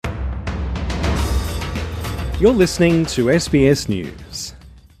You're listening to SBS News.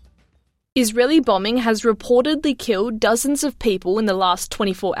 Israeli bombing has reportedly killed dozens of people in the last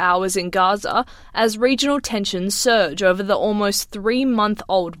 24 hours in Gaza as regional tensions surge over the almost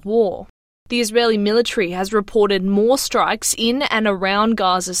 3-month-old war. The Israeli military has reported more strikes in and around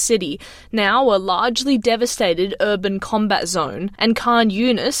Gaza City, now a largely devastated urban combat zone, and Khan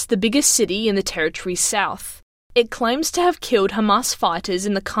Yunis, the biggest city in the territory's south. It claims to have killed Hamas fighters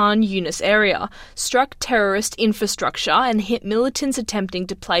in the Khan Yunis area, struck terrorist infrastructure and hit militants attempting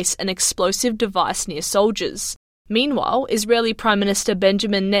to place an explosive device near soldiers. Meanwhile, Israeli Prime Minister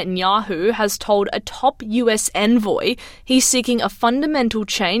Benjamin Netanyahu has told a top US envoy he's seeking a fundamental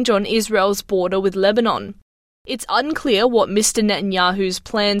change on Israel's border with Lebanon. It's unclear what Mr. Netanyahu's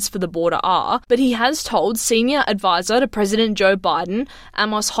plans for the border are, but he has told senior advisor to President Joe Biden,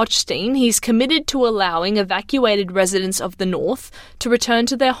 Amos Hochstein, he's committed to allowing evacuated residents of the north to return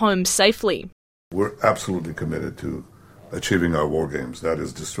to their homes safely. We're absolutely committed to achieving our war games, that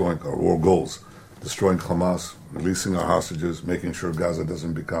is, destroying our war goals, destroying Hamas, releasing our hostages, making sure Gaza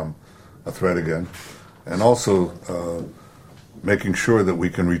doesn't become a threat again, and also making sure that we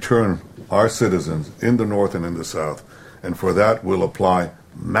can return our citizens in the north and in the south. And for that, we'll apply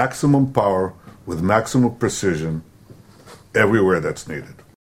maximum power with maximum precision everywhere that's needed.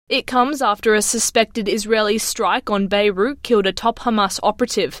 It comes after a suspected Israeli strike on Beirut killed a top Hamas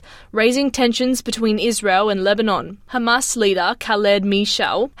operative, raising tensions between Israel and Lebanon. Hamas leader Khaled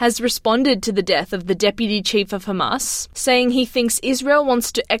Mishal has responded to the death of the deputy chief of Hamas, saying he thinks Israel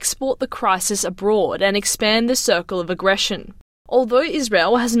wants to export the crisis abroad and expand the circle of aggression. Although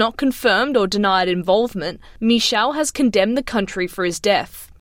Israel has not confirmed or denied involvement, Mishal has condemned the country for his death.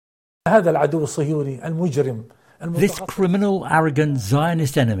 This criminal, arrogant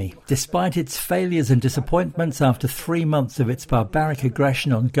Zionist enemy, despite its failures and disappointments after 3 months of its barbaric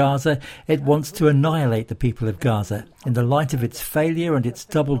aggression on Gaza, it wants to annihilate the people of Gaza. In the light of its failure and its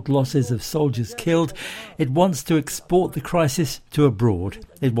doubled losses of soldiers killed, it wants to export the crisis to abroad.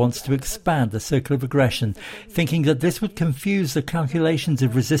 It wants to expand the circle of aggression, thinking that this would confuse the calculations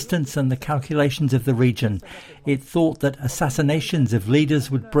of resistance and the calculations of the region. It thought that assassinations of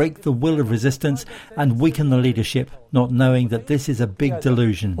leaders would break the will of resistance and weaken the leadership, not knowing that this is a big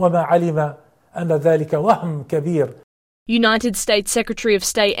delusion. United States Secretary of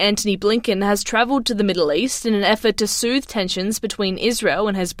State Antony Blinken has travelled to the Middle East in an effort to soothe tensions between Israel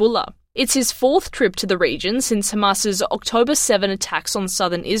and Hezbollah. It's his 4th trip to the region since Hamas's October 7 attacks on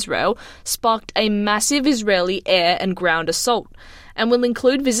southern Israel sparked a massive Israeli air and ground assault, and will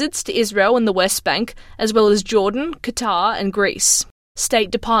include visits to Israel and the West Bank, as well as Jordan, Qatar and Greece.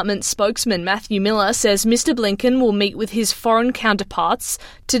 State Department spokesman Matthew Miller says Mr. Blinken will meet with his foreign counterparts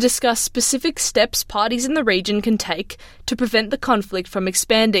to discuss specific steps parties in the region can take to prevent the conflict from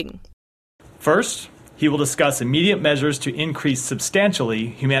expanding. First, he will discuss immediate measures to increase substantially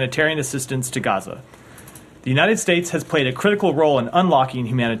humanitarian assistance to Gaza. The United States has played a critical role in unlocking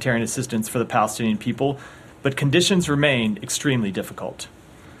humanitarian assistance for the Palestinian people, but conditions remain extremely difficult.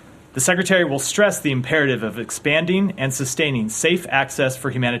 The Secretary will stress the imperative of expanding and sustaining safe access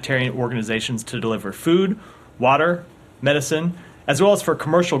for humanitarian organizations to deliver food, water, medicine, as well as for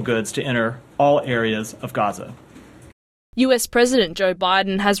commercial goods to enter all areas of Gaza. US President Joe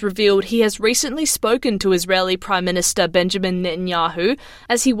Biden has revealed he has recently spoken to Israeli Prime Minister Benjamin Netanyahu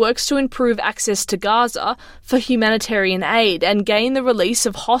as he works to improve access to Gaza for humanitarian aid and gain the release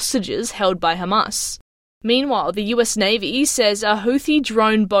of hostages held by Hamas. Meanwhile, the US Navy says a Houthi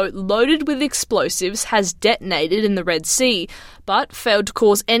drone boat loaded with explosives has detonated in the Red Sea, but failed to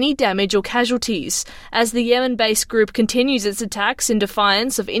cause any damage or casualties, as the Yemen-based group continues its attacks in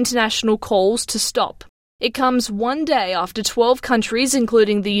defiance of international calls to stop. It comes one day after 12 countries,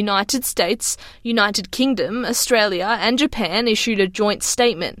 including the United States, United Kingdom, Australia and Japan, issued a joint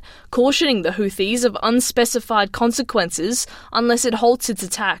statement, cautioning the Houthis of unspecified consequences unless it halts its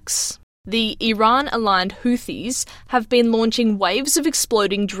attacks. The Iran-aligned Houthis have been launching waves of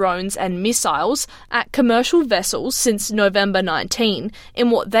exploding drones and missiles at commercial vessels since November 19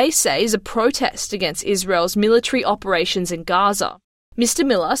 in what they say is a protest against Israel's military operations in Gaza. Mr.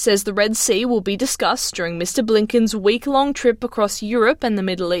 Miller says the Red Sea will be discussed during Mr. Blinken's week-long trip across Europe and the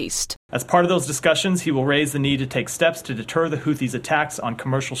Middle East. As part of those discussions, he will raise the need to take steps to deter the Houthis' attacks on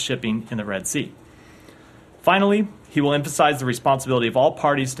commercial shipping in the Red Sea. Finally, he will emphasize the responsibility of all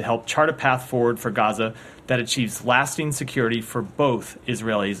parties to help chart a path forward for Gaza that achieves lasting security for both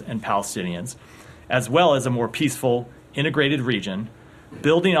Israelis and Palestinians, as well as a more peaceful, integrated region,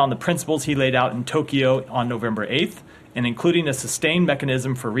 building on the principles he laid out in Tokyo on November 8th, and including a sustained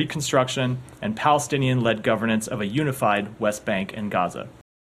mechanism for reconstruction and Palestinian-led governance of a unified West Bank and Gaza.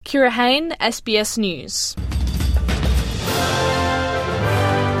 Kira Hain, SBS News.